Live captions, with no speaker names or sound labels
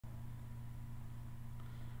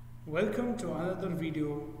Welcome to another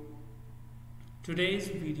video. Today's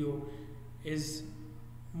video is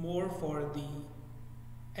more for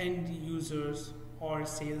the end users or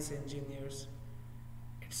sales engineers.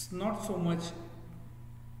 It's not so much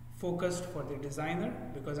focused for the designer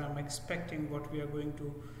because I'm expecting what we are going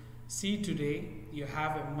to see today, you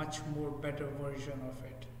have a much more better version of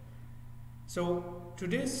it. So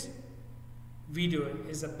today's video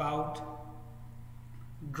is about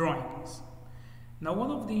drawings. Now,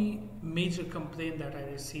 one of the major complaints that I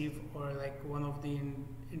receive, or like one of the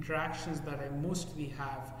interactions that I mostly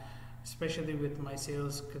have, especially with my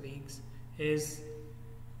sales colleagues, is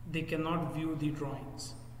they cannot view the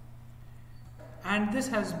drawings. And this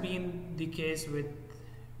has been the case with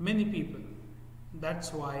many people.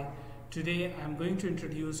 That's why today I'm going to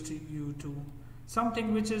introduce to you to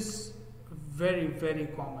something which is very, very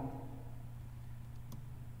common: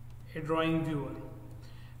 a drawing viewer.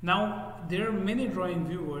 Now, there are many drawing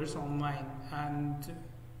viewers online, and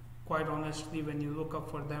quite honestly, when you look up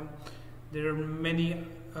for them, there are many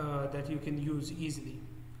that you can use easily.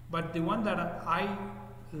 But the one that I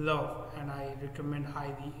love and I recommend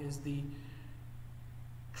highly is the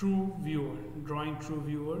TrueViewer, Drawing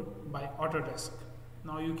TrueViewer by Autodesk.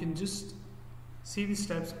 Now you can just see the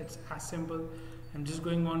steps. It's as simple. I'm just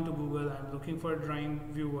going on to Google, I'm looking for a drawing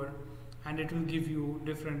viewer, and it will give you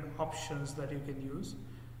different options that you can use.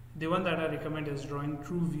 The one that I recommend is Drawing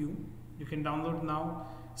TrueView. You can download now.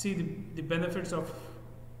 See the benefits of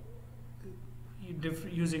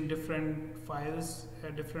using different files,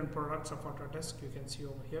 different products of Autodesk. You can see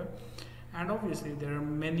over here, and obviously there are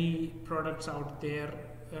many products out there,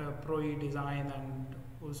 Pro Design, and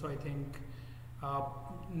also I think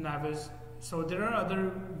Navis. So there are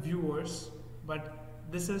other viewers, but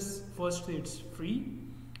this is, firstly, it's free.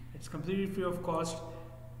 It's completely free of cost.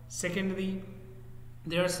 Secondly,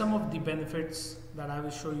 there are some of the benefits that I will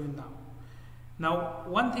show you now. Now,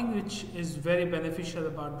 one thing which is very beneficial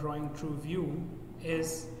about Drawing TrueView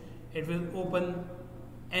is it will open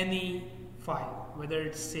any file, whether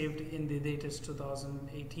it's saved in the latest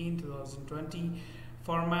 2018, 2020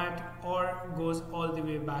 format, or goes all the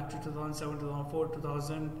way back to 2007, 2004,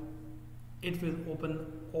 2000. It will open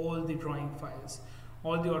all the drawing files.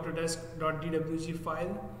 All the Autodesk.DWG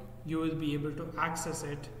file, you will be able to access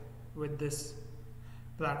it with this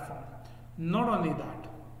platform. Not only that,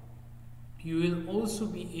 you will also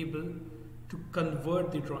be able to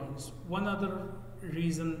convert the drawings. One other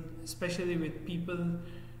reason, especially with people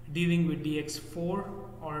dealing with DX4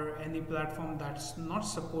 or any platform that's not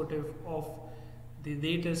supportive of the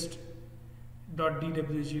latest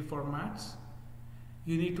 .DWG formats,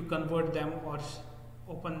 you need to convert them or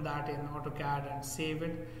open that in AutoCAD and save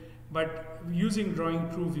it. But using Drawing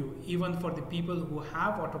TrueView, even for the people who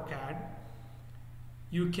have AutoCAD,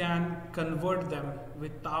 you can convert them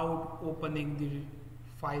without opening the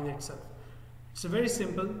file itself. It's very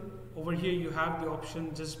simple. Over here you have the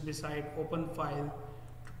option just beside Open File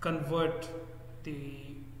to convert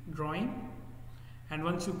the drawing, and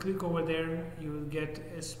once you click over there, you will get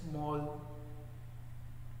a small,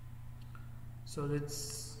 so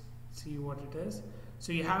let's see what it is.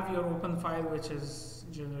 So you have your open file, which is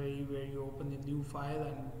generally where you open a new file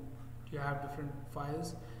and you have different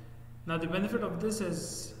files. Now the benefit of this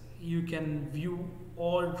is you can view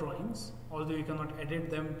all drawings, although you cannot edit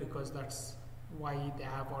them because that's why they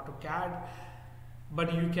have AutoCAD,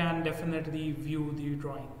 but you can definitely view the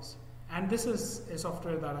drawings. And this is a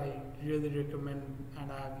software that I really recommend,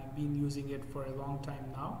 and I've been using it for a long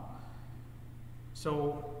time now.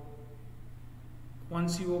 So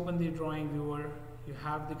once you open the drawing viewer, you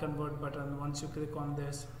have the convert button. Once you click on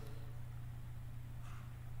this,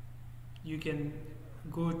 you can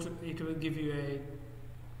go to, it will give you a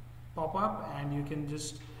pop-up, and you can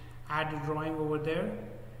just add a drawing over there,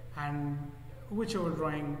 and whichever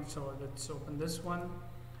drawing. So let's open this one.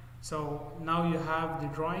 So now you have the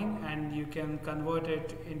drawing, and you can convert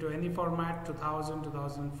it into any format, 2000,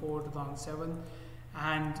 2004, 2007,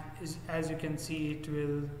 and as you can see, it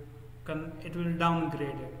will downgrade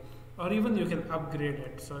it, or even you can upgrade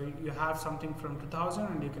it. So you have something from 2000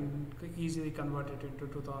 and you can easily convert it into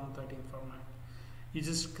 2013 format. You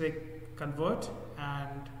just click convert,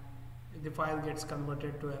 and the file gets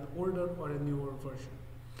converted to an older or a newer version.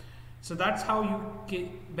 So that's how you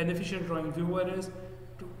get beneficial Drawing Viewer is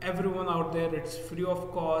to everyone out there. It's free of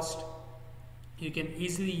cost. You can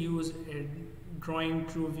easily use a Drawing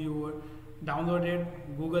TrueViewer. Download it,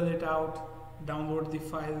 Google it out, download the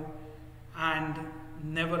file, and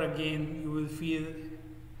never again you will feel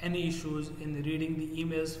any issues in reading the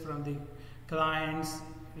emails from the clients,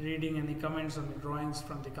 reading any comments on the drawings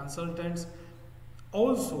from the consultants.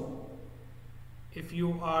 Also, if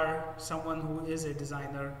you are someone who is a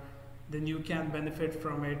designer, then you can benefit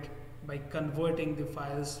from it by converting the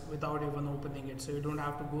files without even opening it. So you don't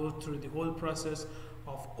have to go through the whole process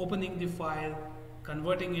of opening the file,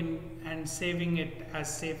 converting it and saving it as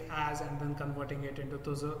safe as, and then converting it into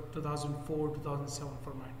 2004, 2007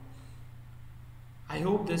 format. I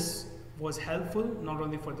hope this was helpful not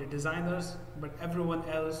only for the designers but everyone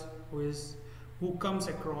else who comes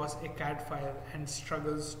across a CAD file and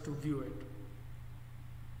struggles to view it.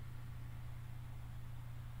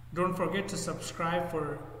 Don't forget to subscribe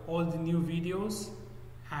for all the new videos,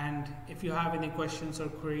 and if you have any questions or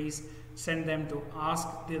queries, send them to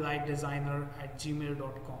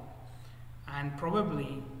askthelightdesigner@gmail.com, and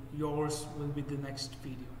probably yours will be the next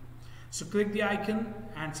video. So click the icon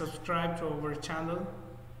and subscribe to our channel.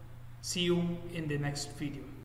 See you in the next video.